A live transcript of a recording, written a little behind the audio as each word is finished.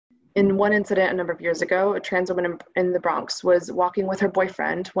In one incident a number of years ago, a trans woman in the Bronx was walking with her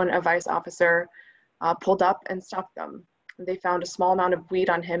boyfriend when a vice officer pulled up and stopped them. They found a small amount of weed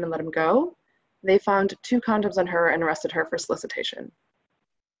on him and let him go. They found 2 condoms on her and arrested her for solicitation.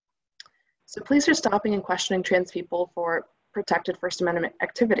 So police are stopping and questioning trans people for protected First Amendment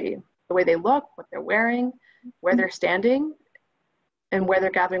activity, the way they look, what they're wearing, where they're standing, and where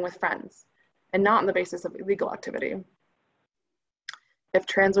they're gathering with friends, and not on the basis of illegal activity. If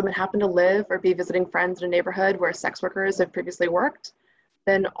trans women happen to live or be visiting friends in a neighborhood where sex workers have previously worked,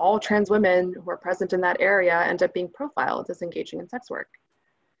 then all trans women who are present in that area end up being profiled as engaging in sex work.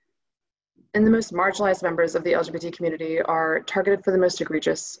 And the most marginalized members of the LGBT community are targeted for the most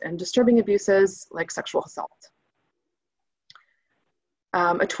egregious and disturbing abuses like sexual assault.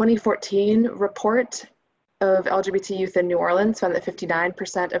 A 2014 report of LGBT youth in New Orleans found that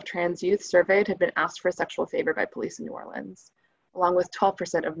 59% of trans youth surveyed had been asked for a sexual favor by police in New Orleans, along with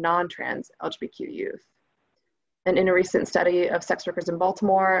 12% of non-trans LGBTQ youth. And in a recent study of sex workers in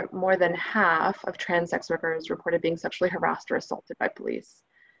Baltimore, more than half of trans sex workers reported being sexually harassed or assaulted by police.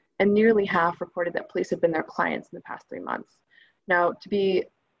 And nearly half reported that police had been their clients in the past 3 months. Now, to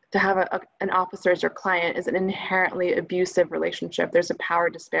have an officer as your client is an inherently abusive relationship. There's a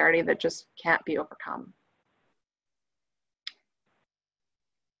power disparity that just can't be overcome.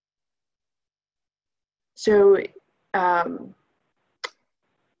 So, for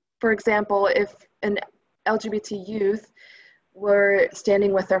example, if an LGBT youth were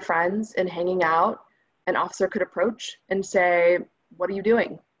standing with their friends and hanging out, an officer could approach and say, "What are you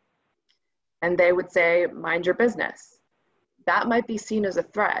doing?" And they would say, "Mind your business." That might be seen as a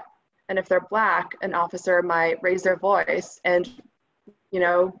threat. And if they're Black, an officer might raise their voice and,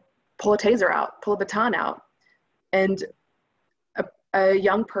 pull a taser out, pull a baton out. And a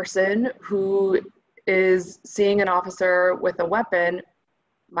young person who is seeing an officer with a weapon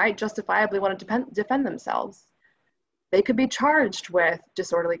might justifiably want to defend themselves. They could be charged with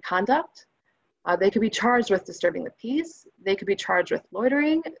disorderly conduct. They could be charged with disturbing the peace. They could be charged with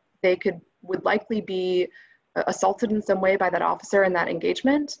loitering. They would likely be assaulted in some way by that officer in that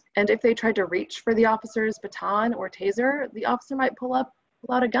engagement. And if they tried to reach for the officer's baton or taser, the officer might pull out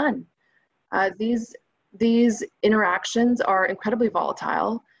a gun. These interactions are incredibly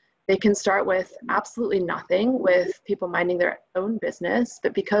volatile. They can start with absolutely nothing, with people minding their own business,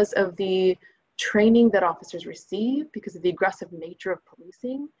 but because of the training that officers receive, because of the aggressive nature of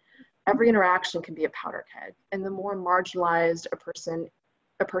policing, every interaction can be a powder keg. And the more marginalized a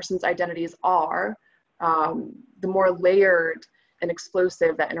person's identities are, the more layered and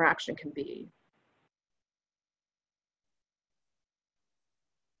explosive that interaction can be.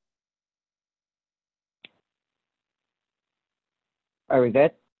 Are we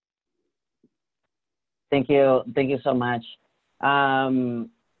good? Thank you so much.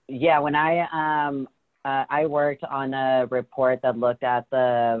 Yeah, when I worked on a report that looked at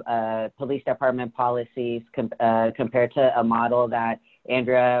the police department policies compared to a model that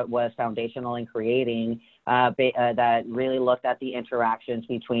Andrea was foundational in creating, that really looked at the interactions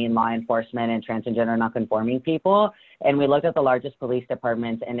between law enforcement and trans and gender nonconforming people. And we looked at the largest police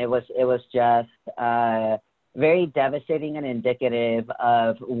departments, and it was just very devastating and indicative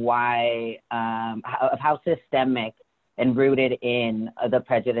of how systemic and rooted in the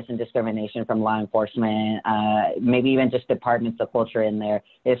prejudice and discrimination from law enforcement, maybe even just departments, the culture in there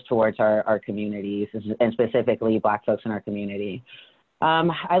is towards our communities, and specifically Black folks in our community.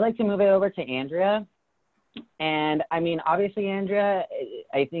 I'd like to move it over to Andrea. And I mean, obviously, Andrea,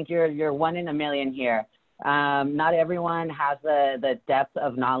 I think you're one in a million here. Not everyone has the depth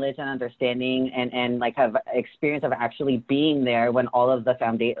of knowledge and understanding and like have experience of actually being there when a lot of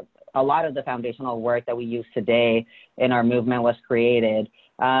the foundational work that we use today in our movement was created.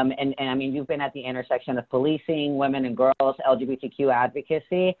 And I mean, you've been at the intersection of policing, women and girls, LGBTQ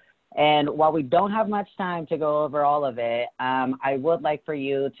advocacy. And while we don't have much time to go over all of it, I would like for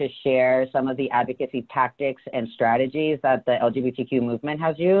you to share some of the advocacy tactics and strategies that the LGBTQ movement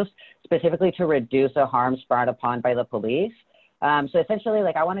has used, specifically to reduce the harms brought upon by the police. So essentially,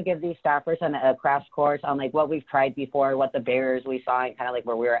 like, I want to give these staffers a crash course on like what we've tried before, what the barriers we saw, and kind of like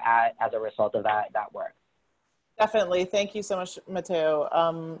where we were at as a result of that work. Definitely. Thank you so much,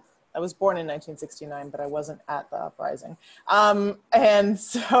 Mateo. I was born in 1969, but I wasn't at the uprising. And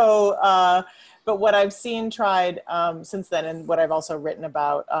so, but what I've seen tried since then, and what I've also written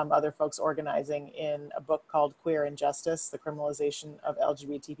about other folks organizing in a book called Queer Injustice, the Criminalization of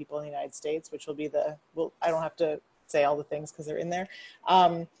LGBT People in the United States, which will be I don't have to say all the things because they're in there,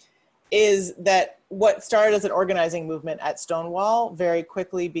 is that what started as an organizing movement at Stonewall very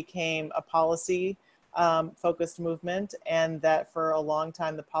quickly became a policy focused movement, and that for a long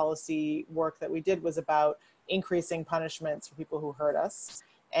time the policy work that we did was about increasing punishments for people who hurt us.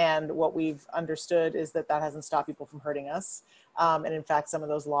 And what we've understood is that that hasn't stopped people from hurting us. And in fact, some of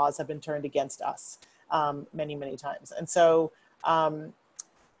those laws have been turned against us many, many times. And so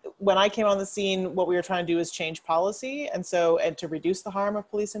when I came on the scene, what we were trying to do is change policy. And to reduce the harm of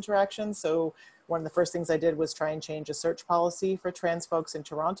police interactions. So one of the first things I did was try and change a search policy for trans folks in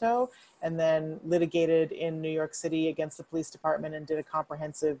Toronto, and then litigated in New York City against the police department and did a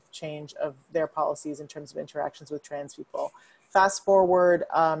comprehensive change of their policies in terms of interactions with trans people. Fast forward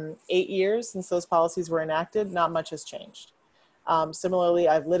 8 years since those policies were enacted, not much has changed. Similarly,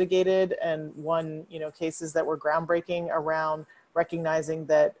 I've litigated and won, cases that were groundbreaking around recognizing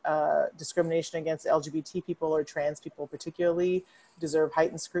that discrimination against LGBT people or trans people particularly deserve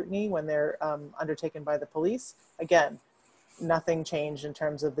heightened scrutiny when they're undertaken by the police. Again, nothing changed in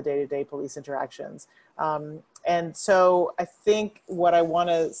terms of the day-to-day police interactions. And so I think what I want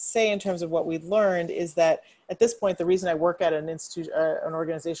to say in terms of what we learned is that at this point, the reason I work at an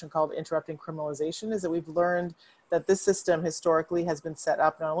organization called Interrupting Criminalization is that we've learned that this system historically has been set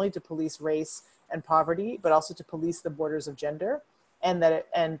up not only to police race and poverty, but also to police the borders of gender,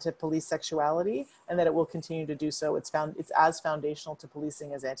 and to police sexuality, and that it will continue to do so. It's as foundational to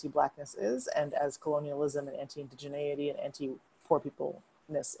policing as anti-Blackness is, and as colonialism and anti-indigeneity and anti-poor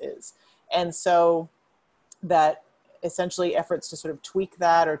peopleness is. And so that essentially efforts to sort of tweak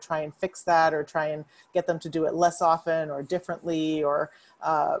that or try and fix that or try and get them to do it less often or differently or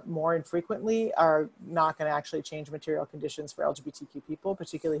more infrequently are not going to actually change material conditions for LGBTQ people,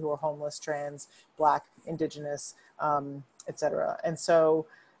 particularly who are homeless, trans, Black, Indigenous, et cetera. And so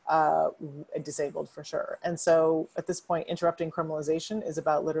disabled for sure. And so at this point, interrupting criminalization is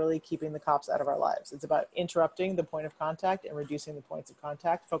about literally keeping the cops out of our lives. It's about interrupting the point of contact and reducing the points of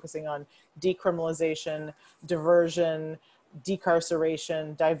contact, focusing on decriminalization, diversion,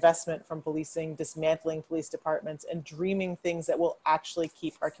 decarceration, divestment from policing, dismantling police departments, and dreaming things that will actually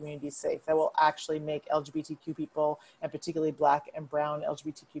keep our communities safe, that will actually make LGBTQ people, and particularly Black and brown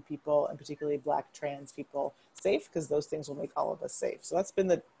LGBTQ people, and particularly Black trans people safe, because those things will make all of us safe. So that's been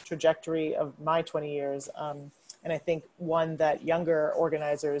the trajectory of my 20 years. And I think one that younger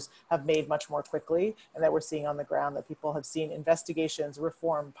organizers have made much more quickly, and that we're seeing on the ground, that people have seen investigations,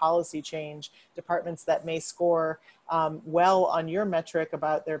 reform, policy change, departments that may score well on your metric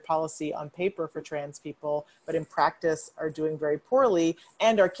about their policy on paper for trans people, but in practice are doing very poorly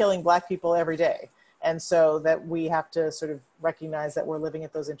and are killing Black people every day. And so that we have to sort of recognize that we're living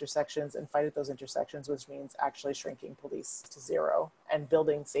at those intersections and fight at those intersections, which means actually shrinking police to zero and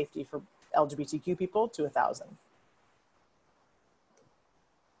building safety for LGBTQ people to 1,000.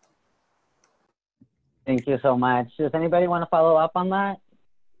 Thank you so much. Does anybody want to follow up on that?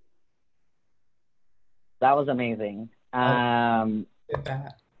 That was amazing.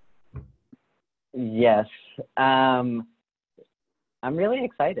 Yes. I'm really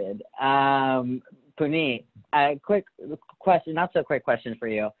excited. Puneet, a quick question, not so quick question for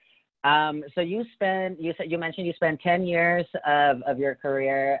you. So you mentioned you spent 10 years of your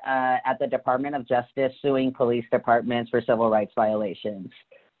career at the Department of Justice suing police departments for civil rights violations.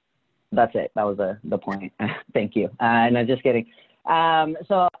 That's it. That was the point. Thank you. And I'm just kidding.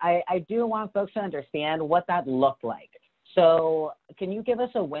 So I do want folks to understand what that looked like. So can you give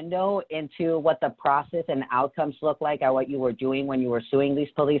us a window into what the process and outcomes look like at what you were doing when you were suing these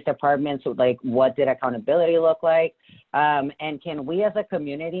police departments? Like, what did accountability look like? And can we as a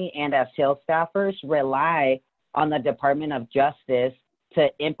community and as sales staffers rely on the Department of Justice to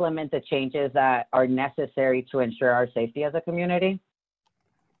implement the changes that are necessary to ensure our safety as a community?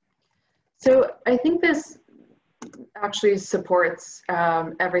 So I think this actually supports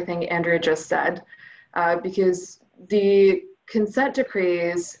everything Andrea just said, because the consent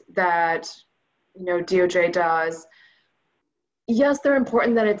decrees that DOJ does, yes, they're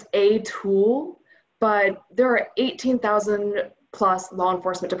important that it's a tool, but there are 18,000 plus law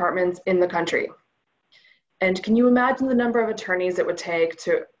enforcement departments in the country. And can you imagine the number of attorneys it would take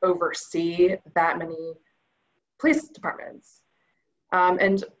to oversee that many police departments?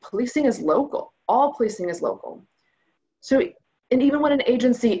 And policing is local. All policing is local. So, and even when an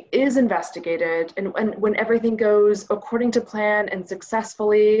agency is investigated and when everything goes according to plan and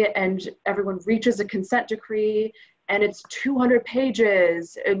successfully and everyone reaches a consent decree and it's 200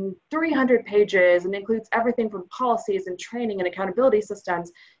 pages and 300 pages and includes everything from policies and training and accountability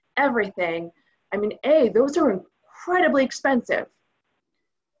systems, everything, I mean, those are incredibly expensive.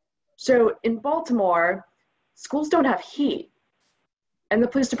 So in Baltimore, schools don't have heat. And the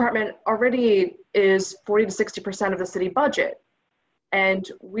police department already is 40 to 60% of the city budget. And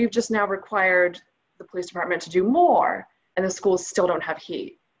we've just now required the police department to do more, and the schools still don't have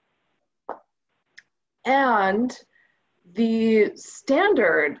heat. And the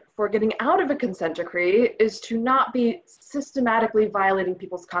standard for getting out of a consent decree is to not be systematically violating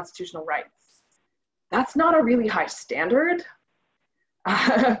people's constitutional rights. That's not a really high standard,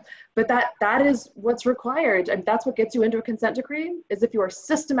 but that is what's required. And that's what gets you into a consent decree, is if you are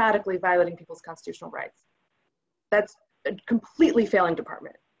systematically violating people's constitutional rights. That's a completely failing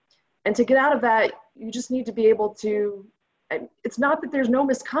department. And to get out of that, you just need to be able to, it's not that there's no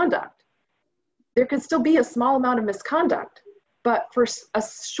misconduct. There could still be a small amount of misconduct, but for a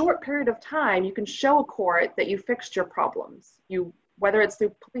short period of time, you can show a court that you fixed your problems. Whether it's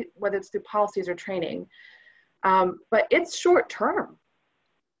through policies or training, but it's short term,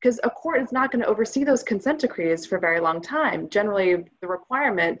 because a court is not going to oversee those consent decrees for a very long time. Generally, the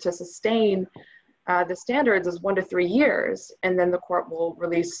requirement to sustain the standards is 1 to 3 years, and then the court will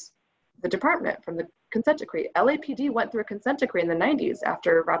release the department from the consent decree. LAPD went through a consent decree in the 90s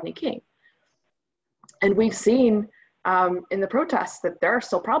after Rodney King. And we've seen in the protests that there are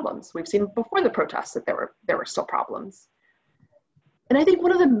still problems. We've seen before the protests that there were still problems. And I think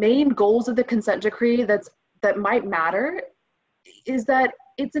one of the main goals of the consent decree that might matter is that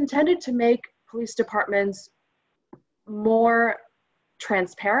it's intended to make police departments more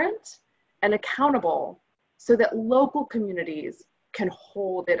transparent and accountable so that local communities can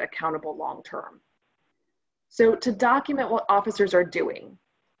hold it accountable long term. So to document what officers are doing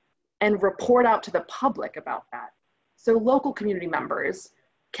and report out to the public about that. So local community members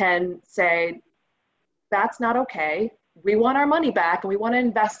can say, that's not okay. We want our money back and we want to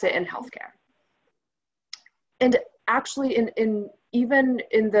invest it in healthcare. And actually even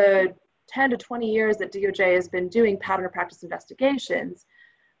in the 10 to 20 years that DOJ has been doing pattern of practice investigations,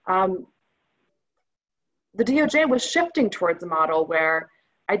 the DOJ was shifting towards a model where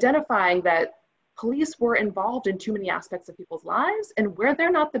identifying that police were involved in too many aspects of people's lives and where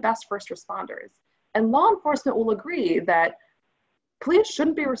they're not the best first responders. And law enforcement will agree that police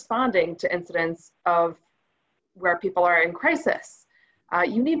shouldn't be responding to incidents of where people are in crisis.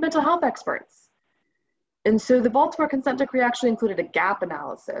 You need mental health experts. And so the Baltimore consent decree actually included a gap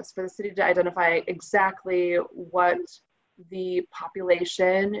analysis for the city to identify exactly what the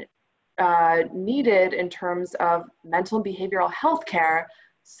population needed in terms of mental and behavioral health care,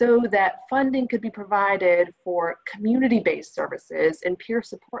 so that funding could be provided for community-based services and peer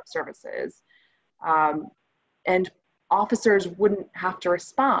support services. And officers wouldn't have to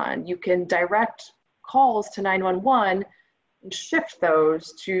respond. You can direct calls to 911 and shift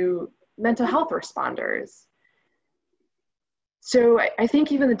those to mental health responders. So I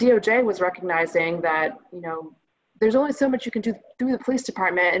think even the DOJ was recognizing that, there's only so much you can do through the police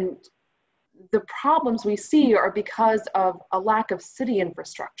department, and the problems we see are because of a lack of city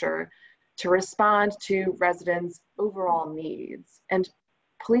infrastructure to respond to residents' overall needs. And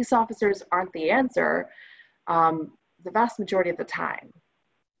police officers aren't the answer the vast majority of the time.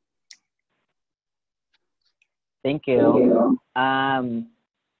 Thank you.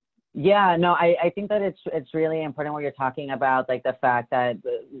 Yeah, no, I think that it's really important what you're talking about, like the fact that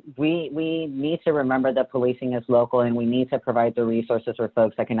we need to remember that policing is local, and we need to provide the resources for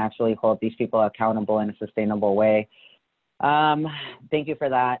folks that can actually hold these people accountable in a sustainable way. Thank you for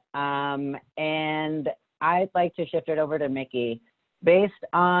that. And I'd like to shift it over to Mickey. Based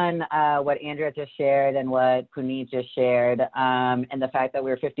on what Andrea just shared and what Puneet just shared, and the fact that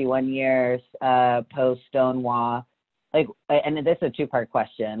we're 51 years post Stonewall, and this is a two-part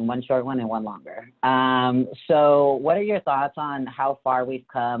question, one short one and one longer. So what are your thoughts on how far we've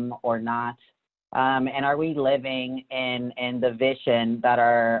come or not? And are we living in the vision that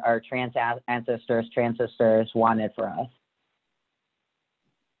our trans ancestors, trans sisters wanted for us?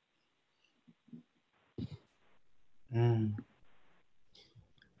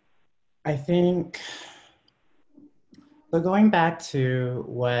 I think, so going back to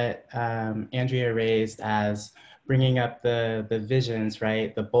what Andrea raised as bringing up the visions,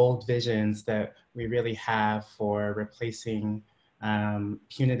 right? The bold visions that we really have for replacing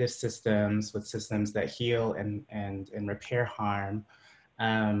punitive systems with systems that heal and repair harm.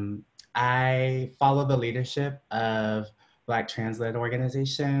 I follow the leadership of Black trans-led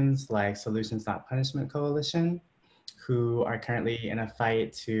organizations like Solutions Not Punishment Coalition, who are currently in a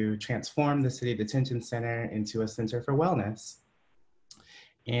fight to transform the City Detention Center into a center for wellness.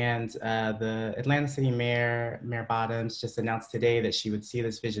 And the Atlanta City Mayor, Mayor Bottoms, just announced today that she would see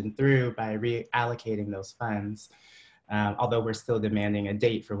this vision through by reallocating those funds, although we're still demanding a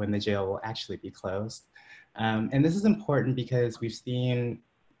date for when the jail will actually be closed. And this is important because we've seen,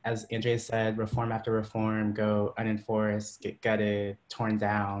 as Andrea said, reform after reform go unenforced, get gutted, torn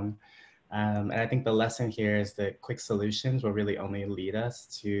down. And I think the lesson here is that quick solutions will really only lead us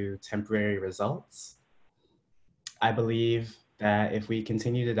to temporary results. I believe that if we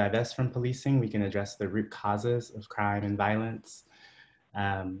continue to divest from policing, we can address the root causes of crime and violence.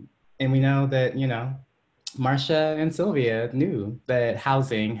 And we know that, you know, Marcia and Sylvia knew that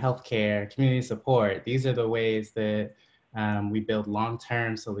housing, healthcare, community support, these are the ways that we build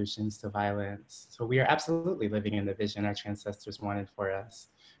long-term solutions to violence. So we are absolutely living in the vision our ancestors wanted for us.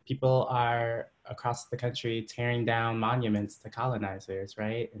 People are across the country tearing down monuments to colonizers,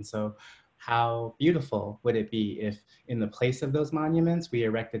 right? And so how beautiful would it be if in the place of those monuments, we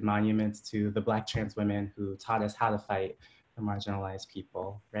erected monuments to the Black trans women who taught us how to fight for marginalized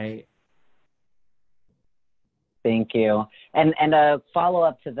people, right? Thank you. And a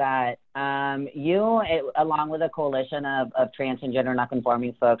follow-up to that, you, along with a coalition of trans and gender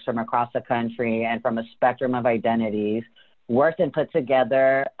nonconforming folks from across the country and from a spectrum of identities, worked and put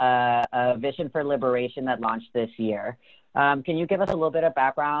together a vision for liberation that launched this year. Can you give us a little bit of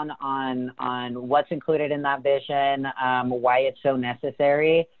background on what's included in that vision, why it's so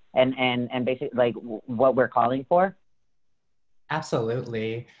necessary, and basically like what we're calling for?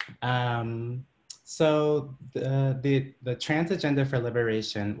 Absolutely. So the Trans Agenda for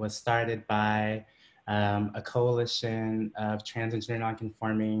Liberation was started by a coalition of trans and gender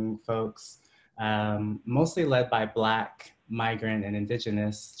nonconforming folks, mostly led by Black, migrant, and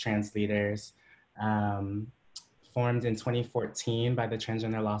Indigenous trans leaders, formed in 2014 by the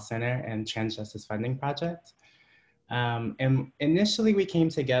Transgender Law Center and Trans Justice Funding Project. And initially we came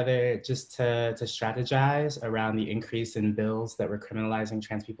together just to strategize around the increase in bills that were criminalizing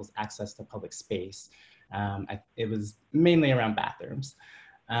trans people's access to public space. It was mainly around bathrooms.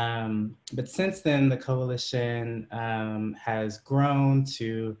 But since then, the coalition has grown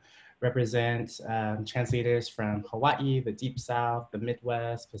to represent trans leaders from Hawaii, the Deep South, the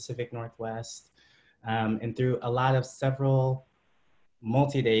Midwest, Pacific Northwest, and through a lot of several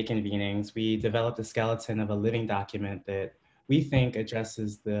multi-day convenings, we developed a skeleton of a living document that we think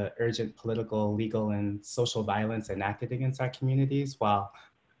addresses the urgent political, legal, and social violence enacted against our communities, while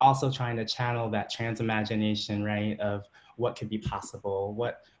also trying to channel that trans imagination, right, of what could be possible,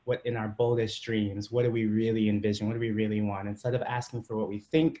 what in our boldest dreams, what do we really envision, what do we really want? Instead of asking for what we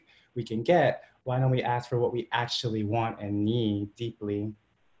think we can get, why don't we ask for what we actually want and need deeply?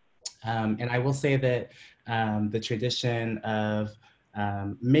 And I will say that the tradition of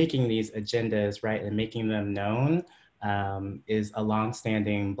making these agendas, right, and making them known is a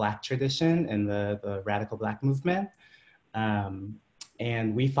longstanding Black tradition in the radical Black movement.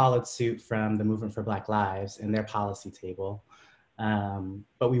 And we followed suit from the Movement for Black Lives and their policy table.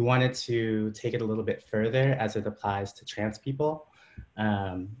 But we wanted to take it a little bit further as it applies to trans people.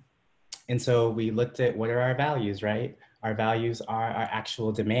 And so we looked at what are our values, right? Our values are our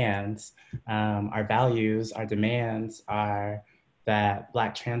actual demands. Our values, our demands are that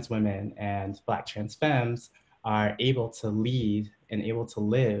Black trans women and Black trans femmes are able to lead and able to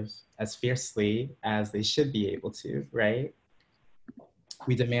live as fiercely as they should be able to, right?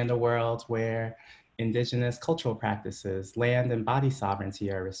 We demand a world where Indigenous cultural practices, land and body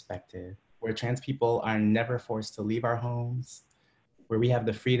sovereignty are respected, where trans people are never forced to leave our homes, where we have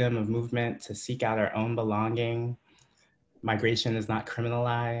the freedom of movement to seek out our own belonging. Migration is not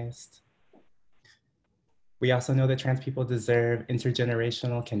criminalized. We also know that trans people deserve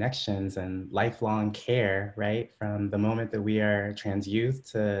intergenerational connections and lifelong care, right? From the moment that we are trans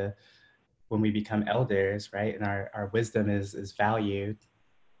youth to when we become elders, right? And our wisdom is valued.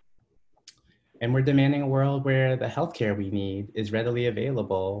 And we're demanding a world where the healthcare we need is readily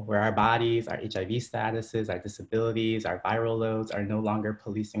available, where our bodies, our HIV statuses, our disabilities, our viral loads are no longer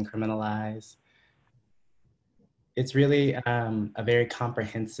policed and criminalized. It's really a very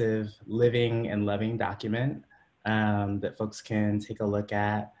comprehensive living and loving document that folks can take a look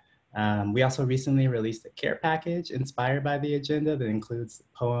at. We also recently released a care package inspired by the agenda that includes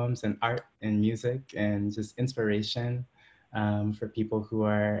poems and art and music and just inspiration for people who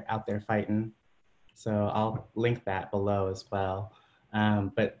are out there fighting. So I'll link that below as well.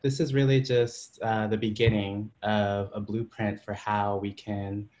 But this is really just the beginning of a blueprint for how we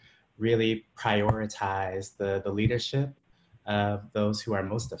can really prioritize the leadership of those who are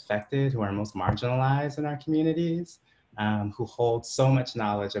most affected, who are most marginalized in our communities, who hold so much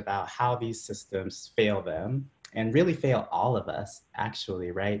knowledge about how these systems fail them and really fail all of us,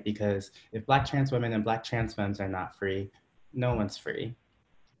 actually, right? Because if Black trans women and Black trans femmes are not free, no one's free.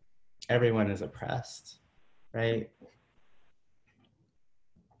 Everyone is oppressed, right?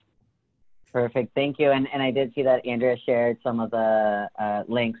 Perfect. Thank you. And I did see that Andrea shared some of the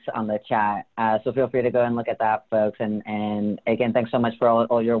links on the chat. So feel free to go and look at that, folks. And again, thanks so much for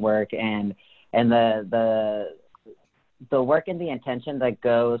all your work and the work and the intention that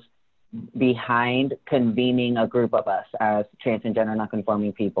goes behind convening a group of us as trans and gender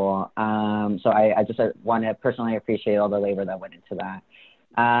nonconforming people. So I just want to personally appreciate all the labor that went into that.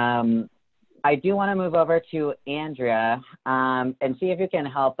 I do want to move over to Andrea and see if you can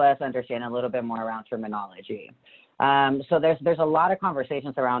help us understand a little bit more around terminology. So there's a lot of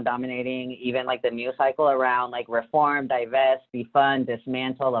conversations around dominating even like the news cycle around like reform, divest, defund,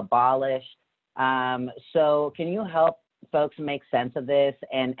 dismantle, abolish. So can you help folks make sense of this,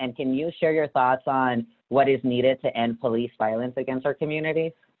 and can you share your thoughts on what is needed to end police violence against our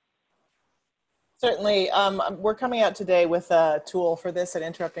communities? Certainly. We're coming out today with a tool for this at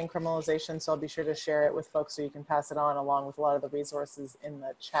Interrupting Criminalization, so I'll be sure to share it with folks so you can pass it on along with a lot of the resources in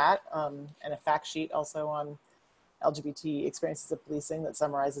the chat, and a fact sheet also on LGBT experiences of policing that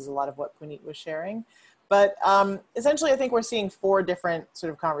summarizes a lot of what Puneet was sharing. But essentially, I think we're seeing 4 different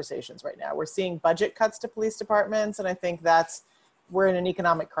sort of conversations right now. We're seeing budget cuts to police departments, and I think we're in an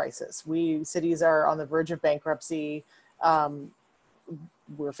economic crisis. Cities are on the verge of bankruptcy.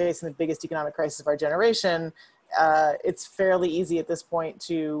 We're facing the biggest economic crisis of our generation. It's fairly easy at this point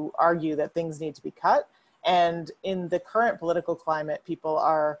to argue that things need to be cut. And in the current political climate, people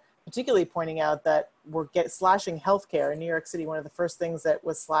are particularly pointing out that we're slashing healthcare. In New York City, one of the first things that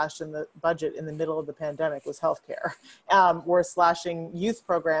was slashed in the budget in the middle of the pandemic was healthcare. We're slashing youth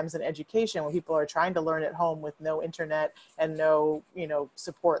programs and education when people are trying to learn at home with no internet and no,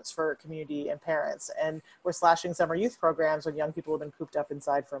 supports for community and parents. And we're slashing summer youth programs when young people have been cooped up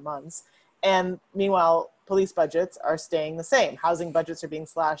inside for months. And meanwhile, police budgets are staying the same. Housing budgets are being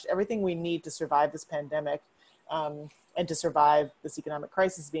slashed. Everything we need to survive this pandemic and to survive this economic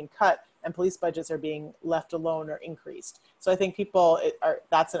crisis is being cut, and police budgets are being left alone or increased. So I think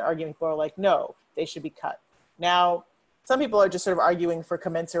that's an argument. People are like, no, they should be cut. Now, some people are just sort of arguing for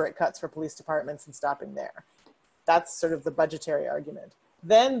commensurate cuts for police departments and stopping there. That's sort of the budgetary argument.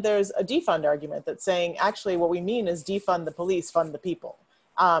 Then there's a defund argument that's saying, actually, what we mean is defund the police, fund the people,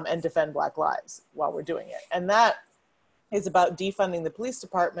 and defend Black lives while we're doing it. And that is about defunding the police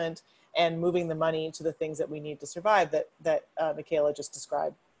department and moving the money to the things that we need to survive that Michaela just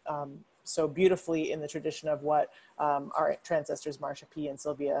described so beautifully in the tradition of what our ancestors Marsha P. and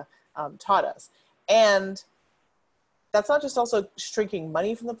Sylvia taught us. And that's not just also shrinking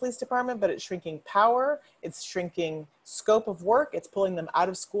money from the police department, but it's shrinking power, it's shrinking scope of work, it's pulling them out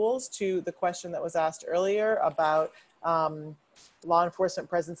of schools, to the question that was asked earlier about law enforcement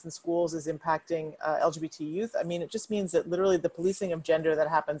presence in schools is impacting LGBT youth. I mean, it just means that literally the policing of gender that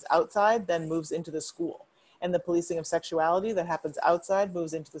happens outside then moves into the school. And the policing of sexuality that happens outside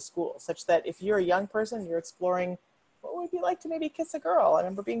moves into the school, such that if you're a young person, you're exploring what would it be like to maybe kiss a girl? I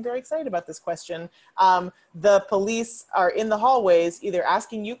remember being very excited about this question. The police are in the hallways either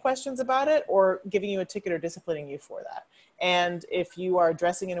asking you questions about it or giving you a ticket or disciplining you for that. And if you are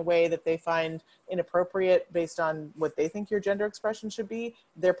dressing in a way that they find inappropriate based on what they think your gender expression should be,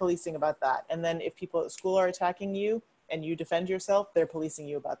 they're policing about that. And then if people at school are attacking you and you defend yourself, they're policing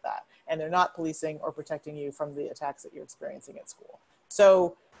you about that. And they're not policing or protecting you from the attacks that you're experiencing at school.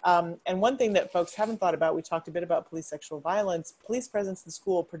 So, and one thing that folks haven't thought about, we talked a bit about police sexual violence. Police presence in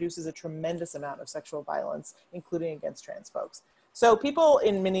school produces a tremendous amount of sexual violence, including against trans folks. So people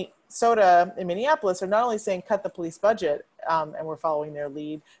in Minnesota, in Minneapolis, are not only saying cut the police budget, and we're following their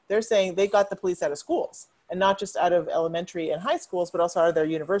lead, they're saying they got the police out of schools, and not just out of elementary and high schools, but also out of their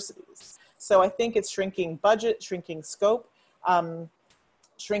universities. So I think it's shrinking budget, shrinking scope,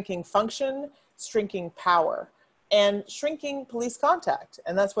 shrinking function, shrinking power, and shrinking police contact.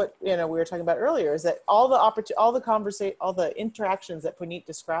 And that's what we were talking about earlier, is that all the interactions that Puneet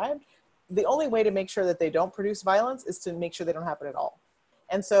described, the only way to make sure that they don't produce violence is to make sure they don't happen at all.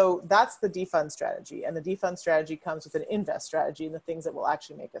 And so that's the defund strategy. And the defund strategy comes with an invest strategy in the things that will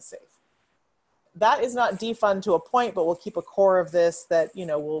actually make us safe. That is not defund to a point, but we'll keep a core of this that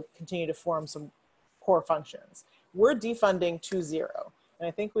will continue to form some core functions. We're defunding 2.0. And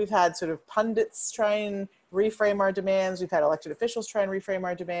I think we've had sort of pundits try and reframe our demands. We've had elected officials try and reframe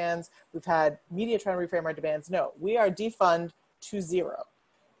our demands. We've had media try and reframe our demands. No, we are defund 2.0.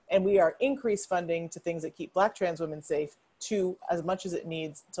 And we are increased funding to things that keep Black trans women safe to as much as it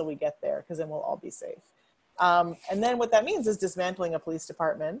needs until we get there, because then we'll all be safe. And then what that means is dismantling a police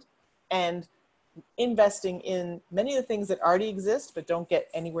department and investing in many of the things that already exist, but don't get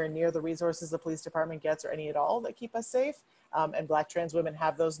anywhere near the resources the police department gets or any at all that keep us safe. and Black trans women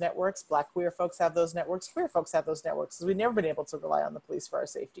have those networks, Black queer folks have those networks, queer folks have those networks, because we've never been able to rely on the police for our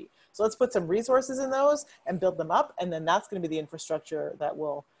safety. So let's put some resources in those and build them up, and then that's going to be the infrastructure that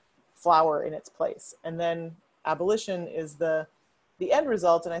will flower in its place. And then abolition is the end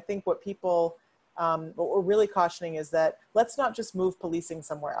result. And I think what people, what we're really cautioning is that let's not just move policing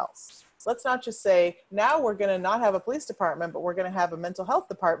somewhere else. Let's not just say, now we're going to not have a police department, but we're going to have a mental health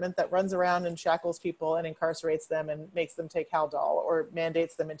department that runs around and shackles people and incarcerates them and makes them take Haldol, or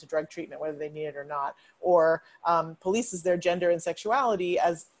mandates them into drug treatment, whether they need it or not, or polices their gender and sexuality,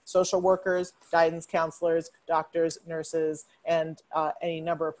 as social workers, guidance counselors, doctors, nurses, and any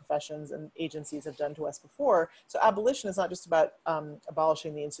number of professions and agencies have done to us before. So abolition is not just about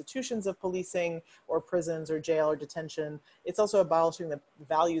abolishing the institutions of policing or prisons or jail or detention. It's also abolishing the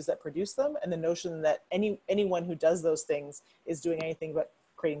values that produce them, and the notion that anyone who does those things is doing anything but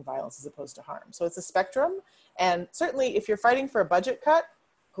creating violence as opposed to harm. So it's a spectrum. And certainly if you're fighting for a budget cut,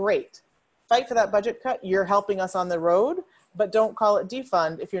 great. Fight for that budget cut. You're helping us on the road, but don't call it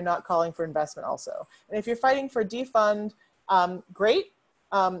defund if you're not calling for investment also. And if you're fighting for defund, great,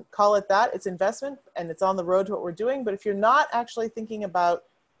 call it that. It's investment and it's on the road to what we're doing. But if you're not actually thinking about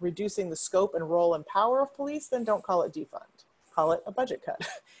reducing the scope and role and power of police, then don't call it defund. Call it a budget cut,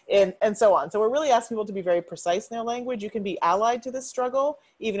 and so on. So we're really asking people to be very precise in their language. You can be allied to this struggle,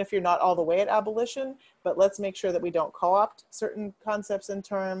 even if you're not all the way at abolition, but let's make sure that we don't co-opt certain concepts and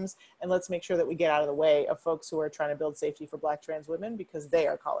terms, and let's make sure that we get out of the way of folks who are trying to build safety for Black trans women, because they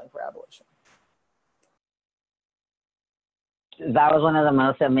are calling for abolition. That was one of the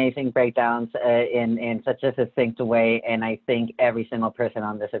most amazing breakdowns in such a succinct way, and I think every single person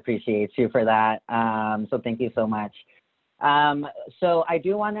on this appreciates you for that. So thank you so much. So I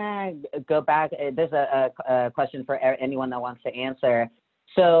do want to go back. There's a question for anyone that wants to answer.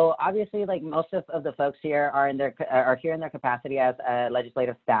 So obviously, like most of the folks here are here in their capacity as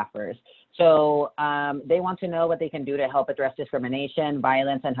legislative staffers. So they want to know what they can do to help address discrimination,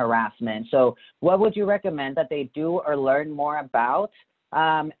 violence, and harassment. So what would you recommend that they do or learn more about?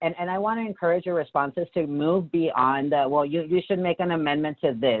 And I want to encourage your responses to move beyond that. Well, you should make an amendment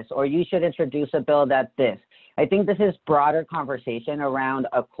to this, or you should introduce a bill that this. I think this is broader conversation around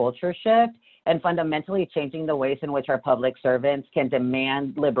a culture shift and fundamentally changing the ways in which our public servants can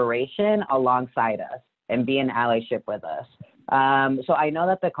demand liberation alongside us and be in allyship with us. So I know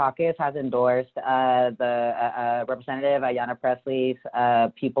that the caucus has endorsed the Representative Ayanna Pressley's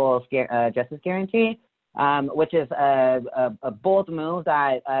People's Justice Guarantee, which is a bold move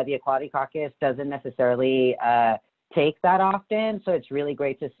that the Equality Caucus doesn't necessarily take that often. So it's really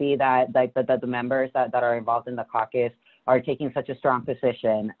great to see that the members that are involved in the caucus are taking such a strong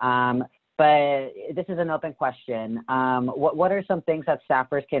position. But this is an open question. What are some things that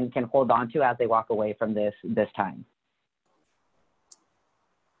staffers can hold on to as they walk away from this time?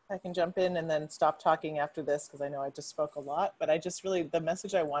 I can jump in and then stop talking after this, because I know I just spoke a lot, but I just really, the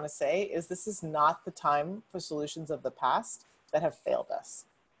message I want to say is this is not the time for solutions of the past that have failed us.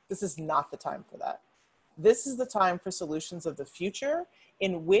 This is not the time for that. This is the time for solutions of the future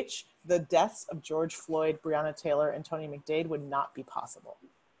in which the deaths of George Floyd, Breonna Taylor, and Tony McDade would not be possible.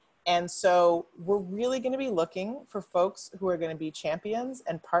 And so we're really going to be looking for folks who are going to be champions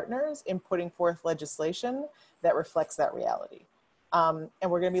and partners in putting forth legislation that reflects that reality. And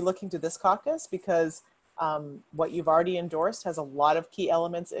we're going to be looking to this caucus because what you've already endorsed has a lot of key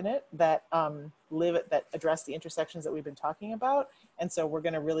elements in it that that address the intersections that we've been talking about. And so we're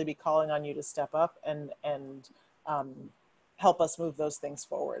going to really be calling on you to step up and help us move those things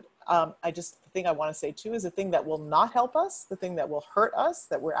forward. The thing I want to say too is the thing that will not help us, the thing that will hurt us,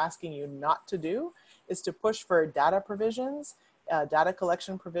 that we're asking you not to do, is to push for data provisions, data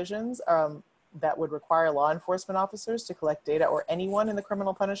collection provisions that would require law enforcement officers to collect data, or anyone in the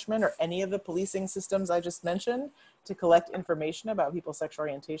criminal punishment or any of the policing systems I just mentioned, to collect information about people's sexual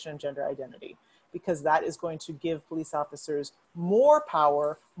orientation and gender identity, because that is going to give police officers more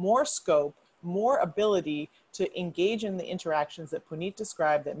power, more scope, more ability to engage in the interactions that Puneet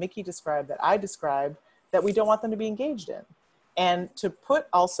described, that Mickey described, that I described, that we don't want them to be engaged in. And to put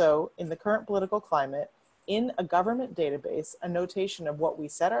also, in the current political climate, in a government database, a notation of what we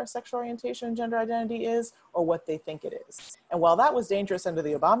said our sexual orientation and gender identity is, or what they think it is. And while that was dangerous under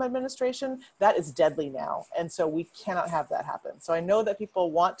the Obama administration, that is deadly now. And so we cannot have that happen. So I know that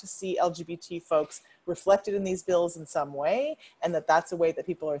people want to see LGBT folks reflected in these bills in some way, and that's a way that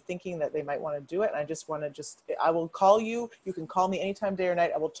people are thinking that they might want to do it. And I just want to I will call you. You can call me anytime, day or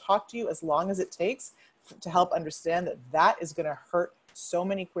night. I will talk to you as long as it takes to help understand that that is going to hurt so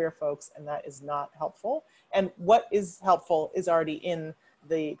many queer folks, and that is not helpful. And what is helpful is already in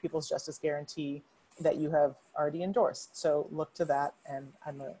the People's Justice Guarantee that you have already endorsed. So look to that, and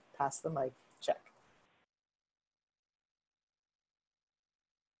I'm gonna pass the mic. Check.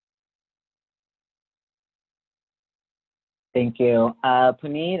 Thank you.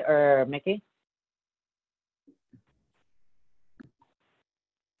 Puneet or Mickey?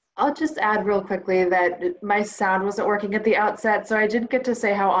 I'll just add real quickly that my sound wasn't working at the outset, so I did get to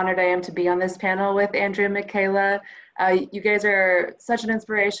say how honored I am to be on this panel with Andrea and Michaela. You guys are such an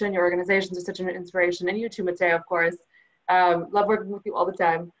inspiration. Your organizations are such an inspiration, and you too, Mateo, of course. Love working with you all the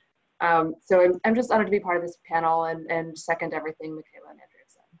time. So I'm just honored to be part of this panel and second everything Michaela and Andrea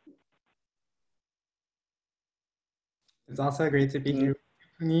said. It's also great to be here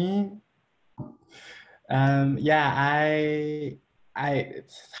with me. Yeah,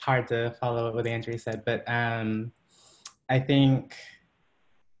 it's hard to follow what Andrea said, but I think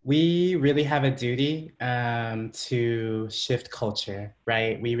we really have a duty to shift culture,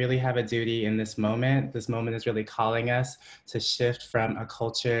 right? We really have a duty in this moment. This moment is really calling us to shift from a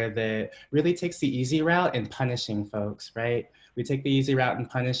culture that really takes the easy route in punishing folks, right? We take the easy route in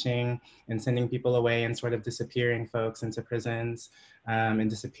punishing and sending people away and sort of disappearing folks into prisons and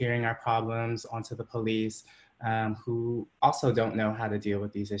disappearing our problems onto the police who also don't know how to deal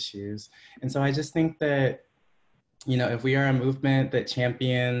with these issues. And so I just think that, you know, if we are a movement that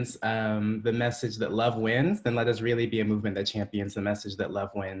champions the message that love wins, then let us really be a movement that champions the message that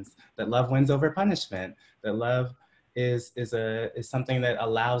love wins over punishment, that love is something that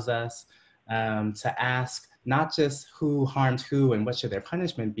allows us to ask not just who harmed who and what should their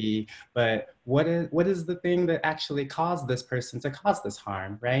punishment be, but what is the thing that actually caused this person to cause this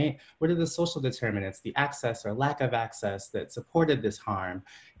harm, right? What are the social determinants, the access or lack of access that supported this harm?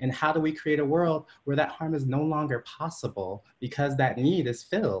 And how do we create a world where that harm is no longer possible because that need is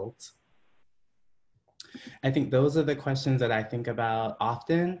filled? I think those are the questions that I think about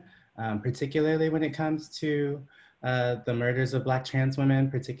often, particularly when it comes to the murders of Black trans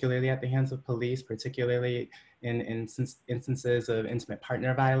women, particularly at the hands of police, particularly in instances of intimate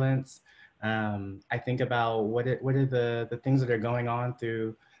partner violence. I think about what are the things that are going on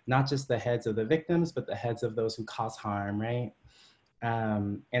through not just the heads of the victims, but the heads of those who cause harm, right?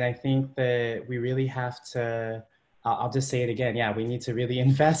 And I think that we really have to, I'll just say it again, yeah, we need to really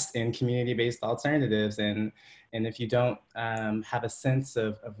invest in community-based alternatives. And if you don't have a sense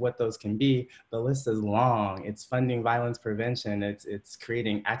of what those can be, the list is long. It's funding violence prevention, it's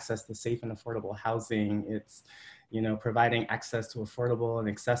creating access to safe and affordable housing, it's, you know, providing access to affordable and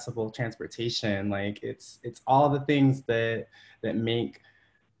accessible transportation. Like it's all the things that make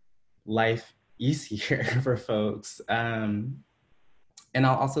life easier for folks. And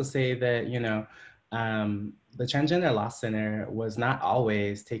I'll also say that, you know, the Transgender Law Center was not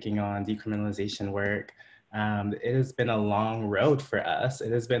always taking on decriminalization work. It has been a long road for us.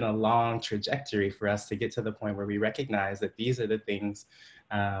 It has been a long trajectory for us to get to the point where we recognize that these are the things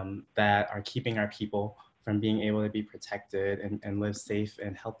that are keeping our people from being able to be protected and live safe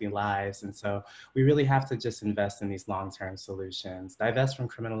and healthy lives. And so we really have to just invest in these long-term solutions, divest from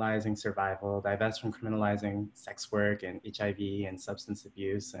criminalizing survival, divest from criminalizing sex work and HIV and substance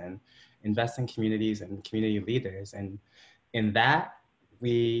abuse, and invest in communities and community leaders. And in that,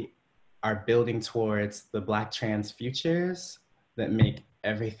 we are building towards the Black trans futures that make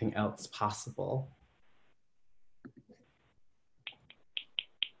everything else possible.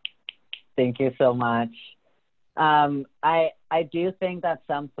 Thank you so much. I do think that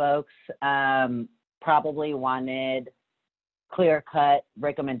some folks probably wanted clear-cut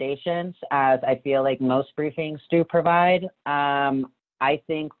recommendations, as I feel like most briefings do provide. I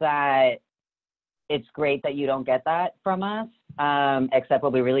think that it's great that you don't get that from us, except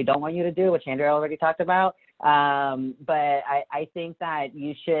what we really don't want you to do, which Andrea already talked about. But I think that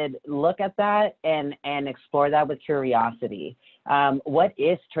you should look at that and explore that with curiosity. What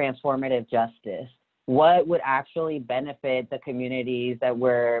is transformative justice? What would actually benefit the communities that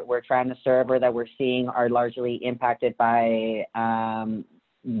we're trying to serve or that we're seeing are largely impacted by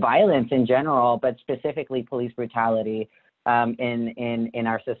violence in general, but specifically police brutality in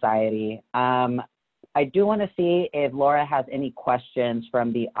our society? I do want to see if Laura has any questions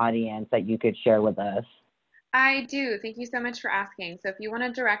from the audience that you could share with us. I do. Thank you so much for asking. So if you want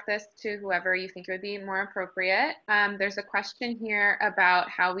to direct this to whoever you think would be more appropriate, there's a question here about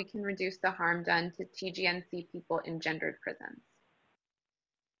how we can reduce the harm done to TGNC people in gendered prisons.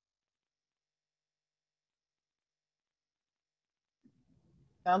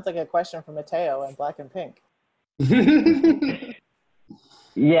 Sounds like a question for Mateo in Black and Pink.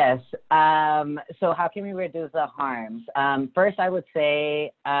 Yes. So how can we reduce the harms? First, I would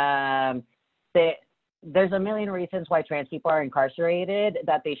say there's a million reasons why trans people are incarcerated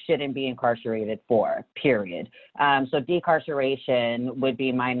that they shouldn't be incarcerated for, period. So decarceration would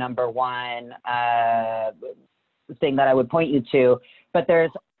be my number one thing that I would point you to. But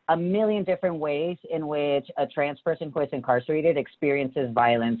there's a million different ways in which a trans person who is incarcerated experiences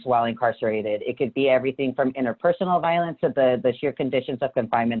violence while incarcerated. It could be everything from interpersonal violence to the sheer conditions of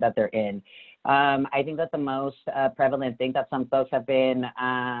confinement that they're in. I think that the most prevalent thing that some folks have been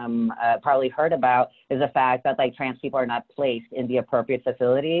probably heard about is the fact that like trans people are not placed in the appropriate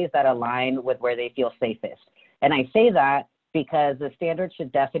facilities that align with where they feel safest. And I say that because the standard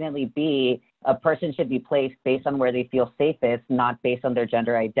should definitely be a person should be placed based on where they feel safest, not based on their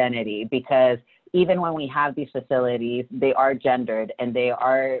gender identity. Because even when we have these facilities, they are gendered and they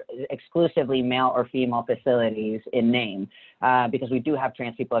are exclusively male or female facilities in name, because we do have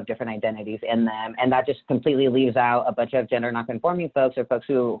trans people of different identities in them. And that just completely leaves out a bunch of gender nonconforming folks or folks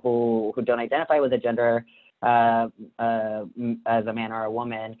who don't identify with a gender as a man or a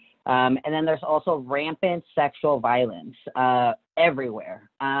woman. And then there's also rampant sexual violence everywhere.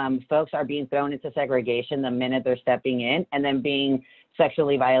 Folks are being thrown into segregation the minute they're stepping in and then being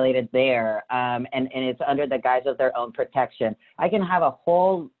sexually violated there. And it's under the guise of their own protection. I can have a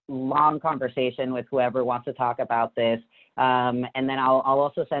whole long conversation with whoever wants to talk about this. And then I'll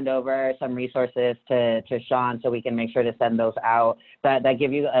also send over some resources to Sean so we can make sure to send those out that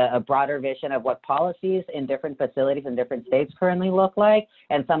give you a broader vision of what policies in different facilities in different states currently look like,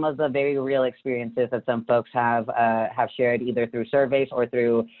 and some of the very real experiences that some folks have shared either through surveys or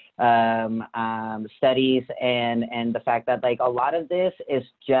through studies, and the fact that like a lot of this is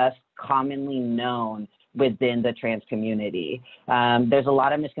just commonly known within the trans community. There's a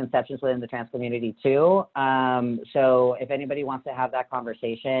lot of misconceptions within the trans community too. So if anybody wants to have that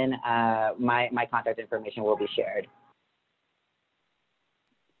conversation, my contact information will be shared.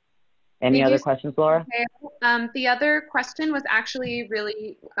 Any other questions, Laura? The other question was actually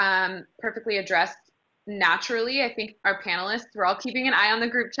really perfectly addressed naturally. I think our panelists, we're all keeping an eye on the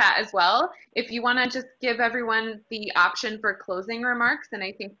group chat as well. If you want to just give everyone the option for closing remarks, and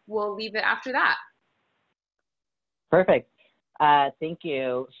I think we'll leave it after that. Perfect. Thank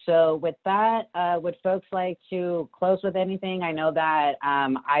you. So with that, would folks like to close with anything? I know that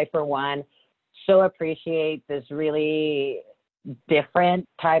I, for one, so appreciate this really different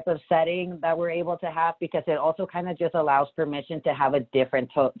type of setting that we're able to have, because it also kind of just allows permission to have a different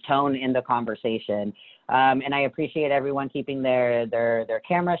tone in the conversation. And I appreciate everyone keeping their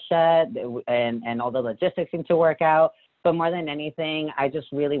cameras shut and all the logistics seem to work out. But more than anything, I just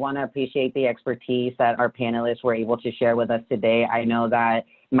really want to appreciate the expertise that our panelists were able to share with us today. I know that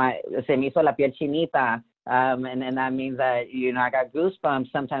se me hizo la piel chinita, and that means that, you know, I got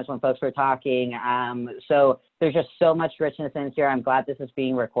goosebumps sometimes when folks were talking. So there's just so much richness in here. I'm glad this is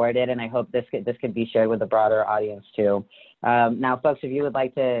being recorded, and I hope this could be shared with a broader audience too. Now, folks, if you would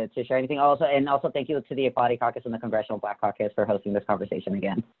like to share anything, also thank you to the Equality Caucus and the Congressional Black Caucus for hosting this conversation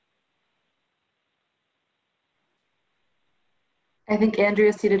again. I think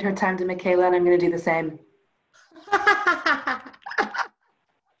Andrea ceded her time to Michaela, and I'm going to do the same.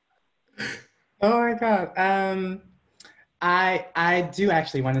 Oh my God. I do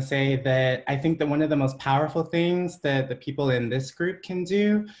actually want to say that I think that one of the most powerful things that the people in this group can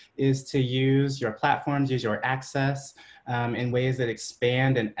do is to use your platforms, use your access in ways that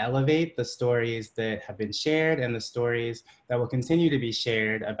expand and elevate the stories that have been shared and the stories that will continue to be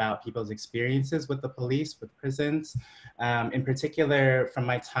shared about people's experiences with the police, with prisons. In particular, from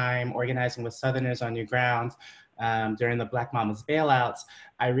my time organizing with Southerners on New Ground, during the Black Mamas bailouts,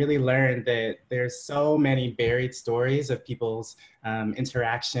 I really learned that there's so many buried stories of people's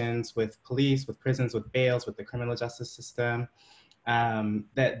interactions with police, with prisons, with bails, with the criminal justice system,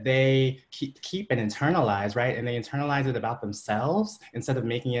 that they keep and internalize, right? And they internalize it about themselves instead of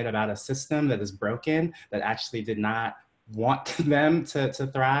making it about a system that is broken, that actually did not want them to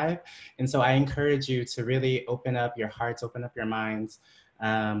thrive. And so I encourage you to really open up your hearts, open up your minds,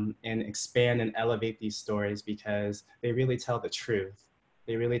 and expand and elevate these stories, because they really tell the truth.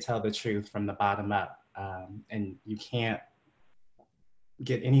 They really tell the truth from the bottom up. And you can't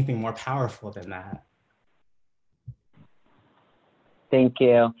get anything more powerful than that. Thank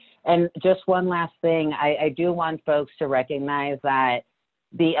you. And just one last thing, I do want folks to recognize that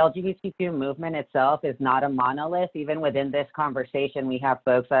the LGBTQ movement itself is not a monolith. Even within this conversation, we have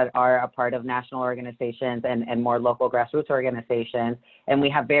folks that are a part of national organizations and more local grassroots organizations, and we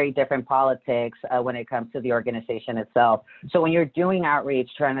have very different politics when it comes to the organization itself. So when you're doing outreach,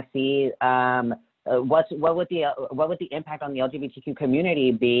 trying to see what would the impact on the LGBTQ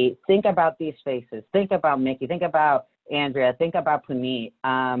community be, think about these faces. Think about Mickey. Think about Andrea. Think about Puneet.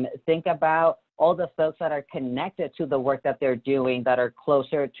 Think about all the folks that are connected to the work that they're doing that are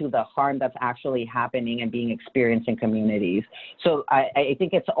closer to the harm that's actually happening and being experienced in communities. So I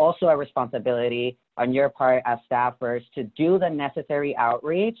think it's also a responsibility on your part as staffers to do the necessary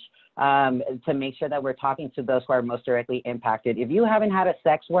outreach to make sure that we're talking to those who are most directly impacted. If you haven't had a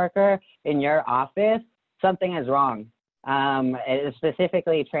sex worker in your office, something is wrong,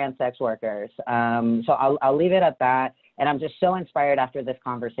 specifically trans sex workers. So I'll leave it at that. And I'm just so inspired after this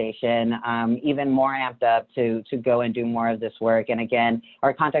conversation, even more amped up to go and do more of this work. And again,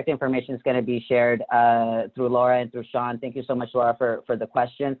 our contact information is going to be shared through Laura and through Sean. Thank you so much, Laura, for the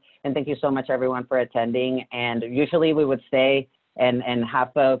questions. And thank you so much, everyone, for attending. And usually we would stay and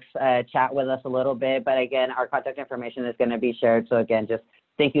have folks chat with us a little bit. But again, our contact information is going to be shared. So again, just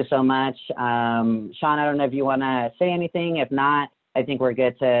thank you so much. Sean, I don't know if you want to say anything. If not, I think we're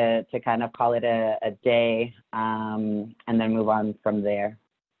good to kind of call it a day and then move on from there.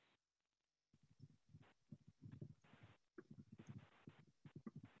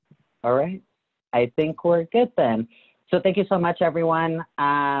 All right, I think we're good then. So thank you so much, everyone,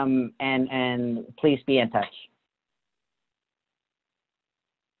 and please be in touch.